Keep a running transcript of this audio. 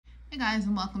Hey guys,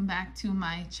 and welcome back to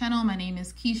my channel. My name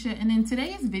is Keisha, and in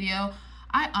today's video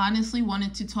I honestly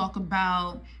wanted to talk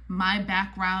about my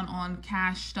background on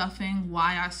cash stuffing,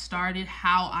 why I started,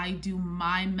 how I do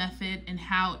my method, and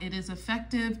how it is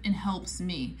effective and helps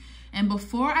me. And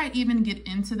before I even get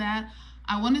into that,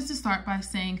 I wanted to start by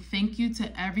saying thank you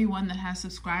to everyone that has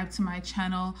subscribed to my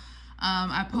channel.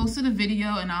 I posted a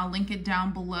video, and I'll link it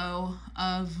down below,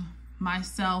 of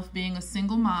myself being a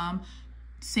single mom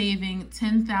saving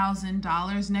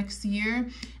 $10,000 next year,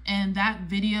 and that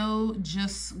video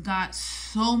just got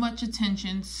so much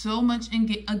attention, so much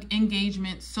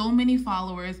engagement, so many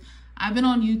followers. I've been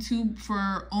on YouTube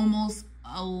for almost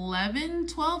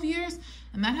 12 years,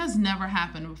 and that has never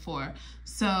happened before.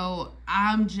 So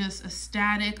I'm just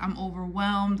ecstatic, I'm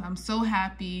overwhelmed, I'm so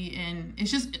happy, and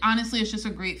it's just, honestly, it's just a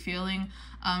great feeling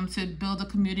to build a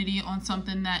community on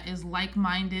something that is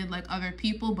like-minded, like other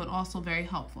people, but also very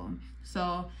helpful.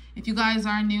 So if you guys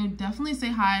are new, definitely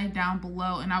say hi down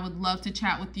below, and I would love to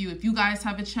chat with you. If you guys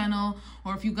have a channel,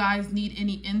 or if you guys need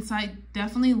any insight,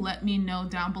 definitely let me know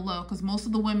down below, because most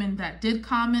of the women that did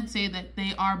comment say that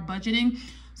they are budgeting.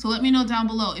 So let me know down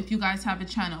below if you guys have a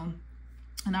channel,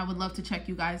 and I would love to check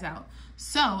you guys out.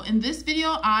 So in this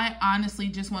video, I honestly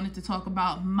just wanted to talk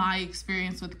about my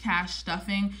experience with cash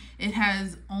stuffing. It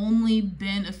has only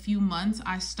been a few months.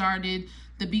 I started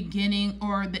the beginning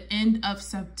or the end of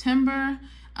September.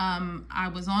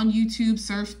 I was on YouTube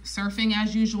surfing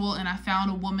as usual, and I found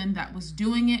a woman that was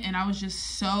doing it, and I was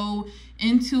just so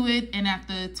into it. And at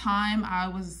the time, I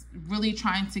was really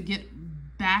trying to get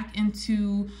back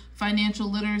into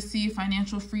financial literacy,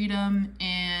 financial freedom,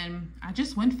 and I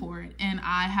just went for it, and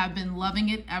I have been loving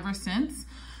it ever since.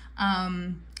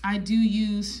 I do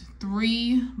use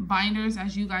 3 binders,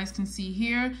 as you guys can see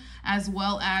here, as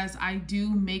well as I do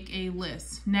make a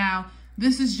list. Now,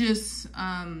 this is just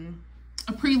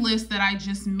a pre-list that I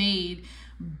just made,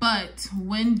 but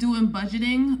when doing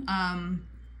budgeting, and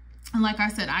like I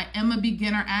said, I am a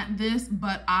beginner at this,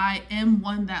 but I am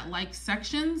one that likes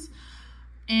sections.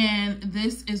 And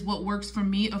this is what works for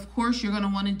me. Of course, you're going to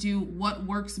want to do what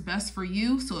works best for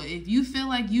you. So if you feel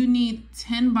like you need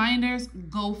 10 binders,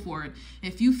 go for it.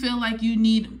 If you feel like you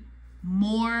need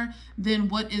more than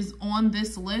what is on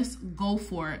this list, go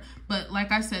for it. But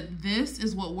like I said, this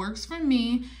is what works for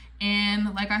me.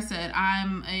 And like I said,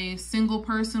 I'm a single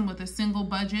person with a single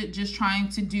budget, just trying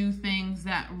to do things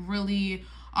that really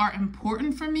are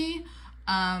important for me,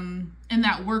 and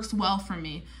that works well for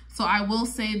me. So I will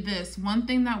say this, one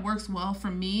thing that works well for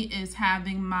me is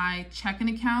having my checking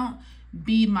account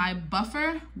be my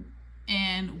buffer.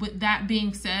 And with that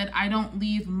being said, I don't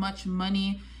leave much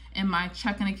money in my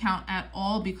checking account at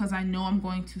all, because I know I'm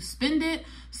going to spend it.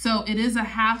 So it is a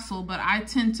hassle, but I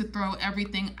tend to throw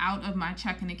everything out of my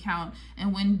checking account.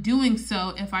 And when doing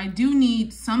so, if I do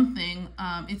need something,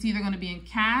 it's either going to be in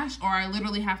cash, or I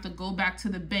literally have to go back to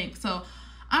the bank. So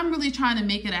I'm really trying to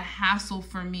make it a hassle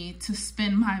for me to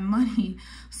spend my money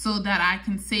so that I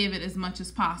can save it as much as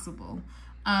possible.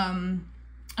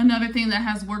 Another thing that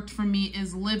has worked for me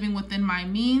is living within my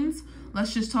means.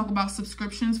 Let's just talk about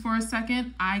subscriptions for a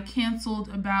second. I canceled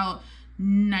about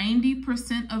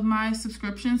 90% of my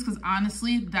subscriptions, because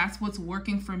honestly, that's what's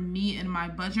working for me in my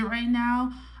budget right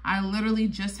now. I literally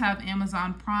just have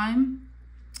Amazon Prime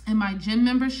and my gym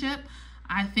membership.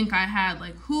 I think I had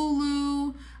like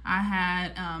Hulu, I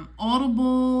had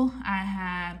Audible, I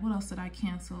had, what else did I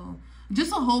cancel?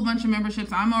 Just a whole bunch of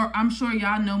memberships. I'm sure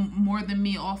y'all know more than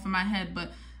me off of my head,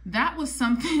 but that was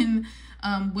something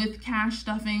with cash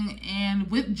stuffing and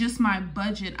with just my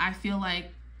budget. I feel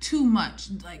like too much,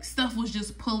 like stuff was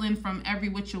just pulling from every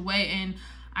which way, and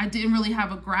I didn't really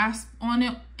have a grasp on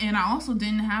it. And I also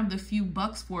didn't have the few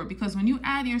bucks for it, because when you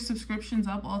add your subscriptions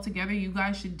up all together, you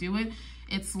guys should do it.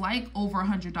 It's like over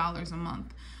 $100 a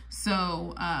month.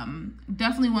 So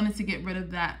definitely wanted to get rid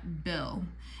of that bill.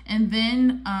 And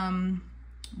then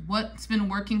what's been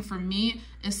working for me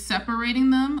is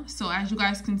separating them. So as you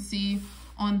guys can see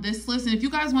on this list, and if you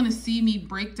guys want to see me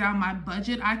break down my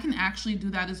budget, I can actually do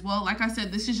that as well. Like I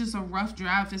said, this is just a rough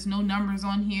draft. There's no numbers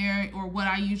on here or what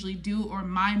I usually do or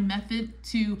my method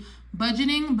to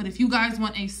budgeting. But if you guys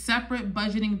want a separate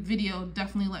budgeting video,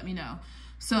 definitely let me know.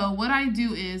 So what I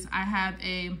do is I have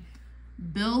a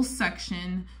bill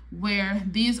section where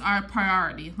these are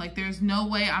priority. Like there's no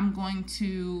way I'm going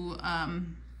to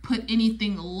put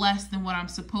anything less than what I'm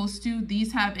supposed to.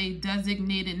 These have a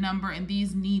designated number, and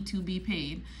these need to be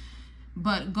paid.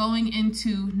 But going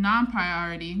into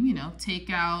non-priority, you know,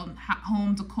 takeout,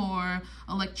 home decor,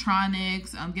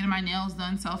 electronics, getting my nails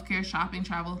done, self-care, shopping,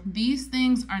 travel, these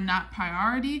things are not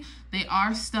priority. They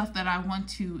are stuff that I want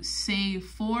to save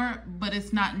for, but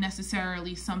it's not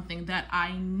necessarily something that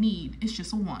I need. It's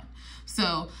just a want.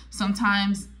 So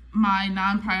sometimes my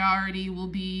non-priority will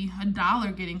be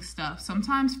 $1 getting stuff,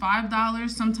 sometimes $5,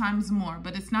 sometimes more,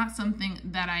 but it's not something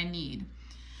that I need.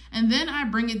 And then I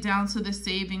bring it down to the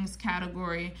savings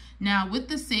category. Now with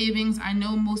the savings, I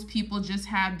know most people just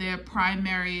have their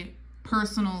primary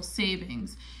personal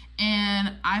savings.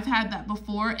 And I've had that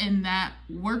before and that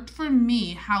worked for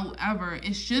me. However,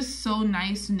 it's just so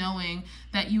nice knowing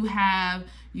that you have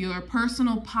your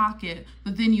personal pocket,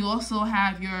 but then you also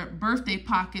have your birthday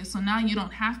pocket. So now you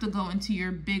don't have to go into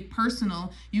your big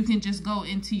personal. You can just go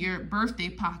into your birthday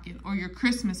pocket or your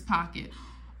Christmas pocket.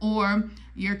 Or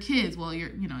your kids, well, you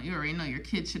already know your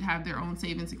kids should have their own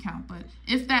savings account, but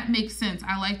if that makes sense,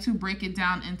 I like to break it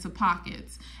down into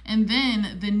pockets. And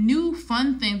then the new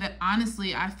fun thing that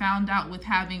honestly I found out with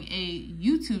having a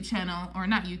YouTube channel, or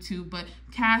not YouTube, but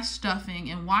cash stuffing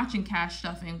and watching cash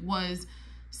stuffing, was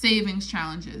savings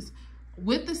challenges.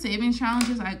 With the savings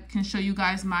challenges, I can show you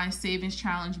guys my savings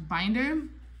challenge binder.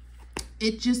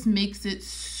 It just makes it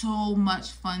so much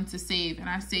fun to save. And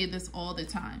I say this all the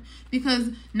time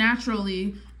because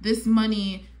naturally this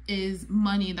money is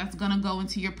money that's gonna go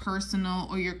into your personal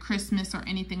or your Christmas or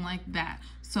anything like that.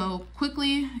 So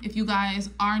quickly, if you guys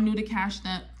are new to cash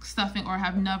stuffing or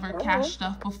have never cash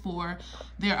stuffed before,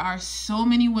 there are so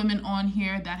many women on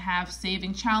here that have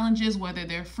saving challenges, whether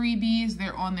they're freebies,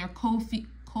 they're on their Ko-fi,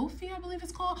 I believe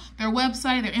it's called, their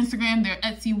website, their Instagram, their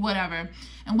Etsy, whatever.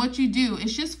 And what you do,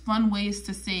 it's just fun ways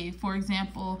to save. For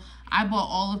example, I bought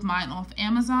all of mine off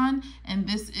Amazon, and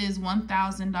this is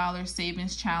 $1,000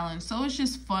 savings challenge. So it's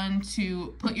just fun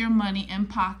to put your money in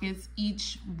pockets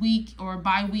each week or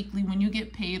bi-weekly when you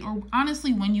get paid, or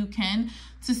honestly when you can,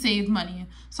 to save money.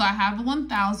 So I have a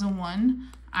 1,001,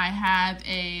 I have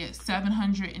a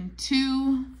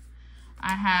 702,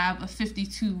 I have a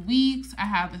 52 weeks, I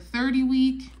have a 30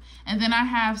 week, and then I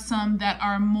have some that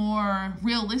are more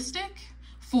realistic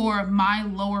for my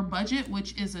lower budget,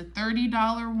 which is a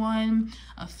 $30 one,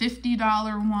 a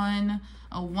 $50 one,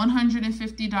 a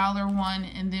 $150 one,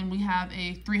 and then we have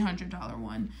a $300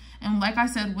 one. And like I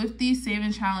said, with these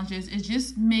saving challenges, it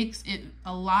just makes it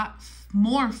a lot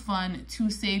more fun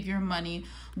to save your money,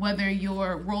 whether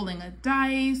you're rolling a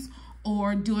dice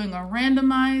or doing a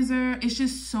randomizer. It's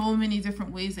just so many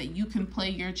different ways that you can play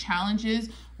your challenges,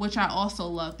 which I also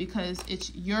love because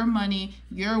it's your money,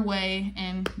 your way,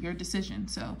 and your decision.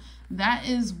 So that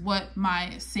is what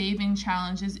my saving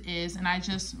challenges is, and I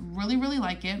just really, really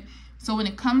like it. So when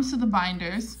it comes to the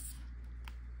binders,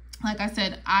 like I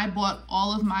said, I bought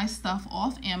all of my stuff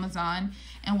off Amazon,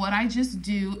 and what I just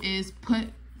do is put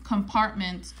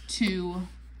compartments to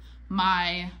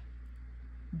my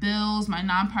bills, my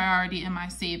non-priority, and my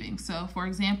savings. So for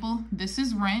example, this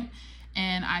is rent,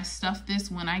 and I stuff this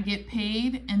when I get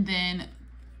paid. And then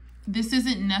this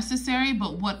isn't necessary,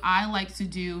 but what I like to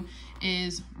do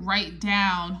is write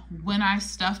down when I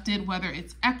stuffed it, whether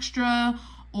it's extra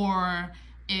or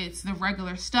it's the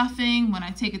regular stuffing, when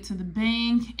I take it to the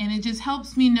bank, and it just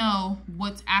helps me know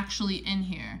what's actually in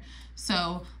here.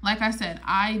 So like I said,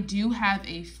 I do have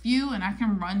a few, and I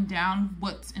can run down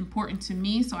what's important to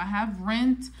me. So I have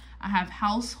rent, I have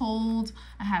household,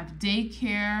 I have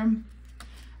daycare,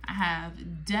 I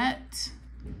have debt,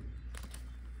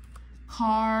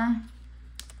 car,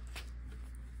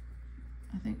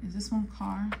 I think, is this one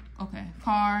car? Okay,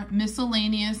 car,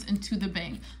 miscellaneous, and to the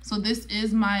bank. So this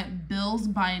is my bills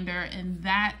binder, and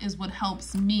that is what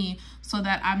helps me so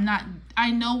that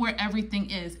I know where everything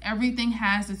is. Everything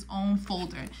has its own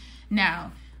folder.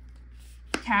 Now,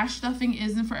 cash stuffing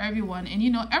isn't for everyone, and you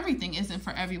know, everything isn't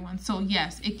for everyone. So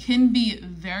yes, it can be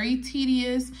very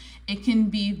tedious. It can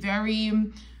be very,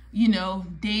 you know,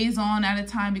 days on at a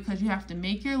time because you have to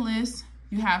make your list.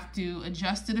 You have to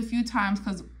adjust it a few times,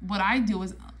 because what I do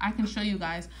is, I can show you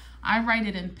guys, I write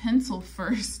it in pencil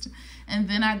first, and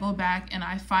then I go back and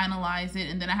I finalize it,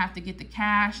 and then I have to get the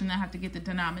cash, and I have to get the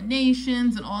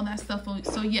denominations and all that stuff.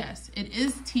 So yes, it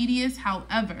is tedious.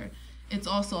 However, it's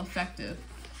also effective.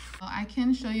 So I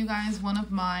can show you guys one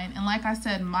of mine, and like I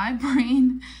said, my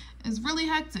brain is really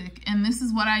hectic, and this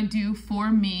is what I do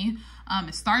for me.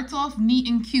 It starts off neat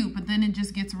and cute, but then it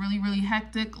just gets really, really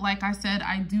hectic. Like I said,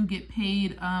 I do get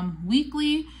paid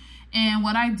weekly, and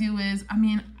what I do is,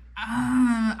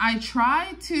 I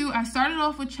started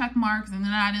off with check marks, and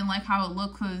then I didn't like how it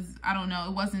looked because, I don't know,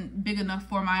 it wasn't big enough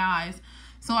for my eyes.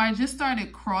 So I just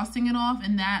started crossing it off,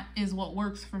 and that is what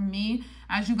works for me.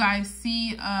 As you guys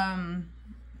see,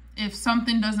 if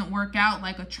something doesn't work out,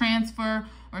 like a transfer,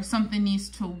 or something needs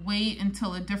to wait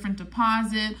until a different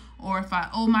deposit, or if I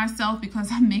owe myself because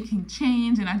I'm making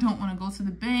change and I don't want to go to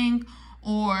the bank,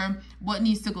 or what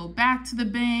needs to go back to the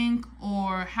bank,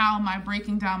 or how am I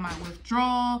breaking down my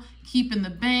withdrawal, keeping the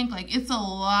bank, like it's a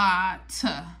lot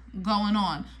going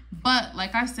on. But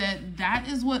like I said, that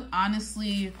is what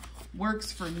honestly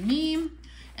works for me.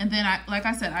 And then like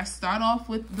I said, I start off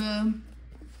with the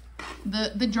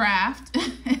draft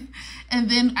and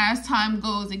then as time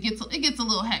goes, it gets a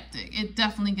little hectic. It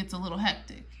definitely gets a little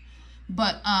hectic.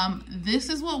 But this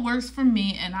is what works for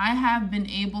me, and I have been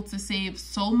able to save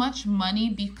so much money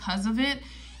because of it.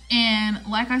 And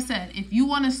like I said, if you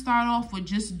want to start off with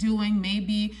just doing,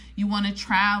 maybe you want to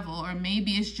travel, or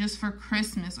maybe it's just for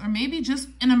Christmas, or maybe just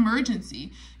an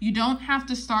emergency, you don't have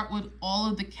to start with all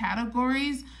of the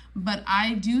categories. But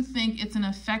I do think it's an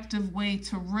effective way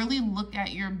to really look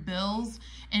at your bills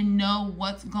and know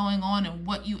what's going on and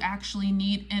what you actually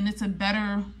need. And it's a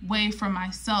better way for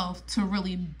myself to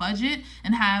really budget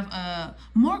and have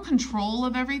more control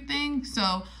of everything.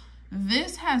 So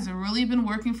this has really been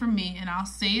working for me. And I'll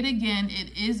say it again,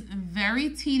 it is very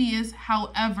tedious.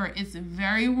 However, it's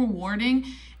very rewarding,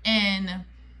 and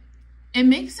it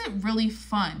makes it really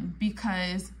fun,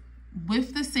 because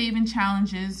with the saving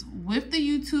challenges, with the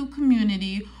YouTube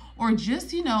community, or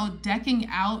just, you know, decking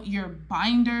out your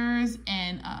binders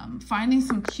and finding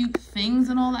some cute things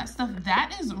and all that stuff,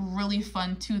 that is really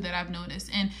fun too, that I've noticed.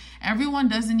 And everyone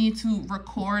doesn't need to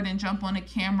record and jump on a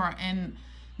camera and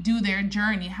do their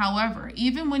journey. However,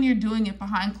 even when you're doing it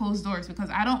behind closed doors, because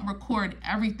I don't record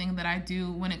everything that I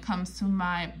do when it comes to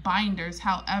my binders,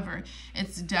 however,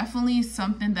 it's definitely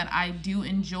something that I do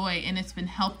enjoy, and it's been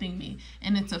helping me,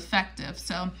 and it's effective.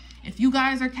 So if you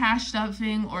guys are cash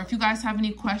stuffing, or if you guys have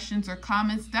any questions or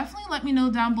comments, definitely let me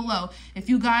know down below. If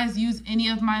you guys use any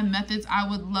of my methods, I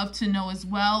would love to know as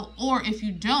well. Or if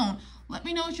you don't, let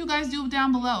me know what you guys do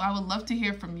down below. I would love to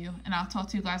hear from you, and I'll talk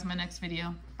to you guys in my next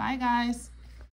video. Bye guys.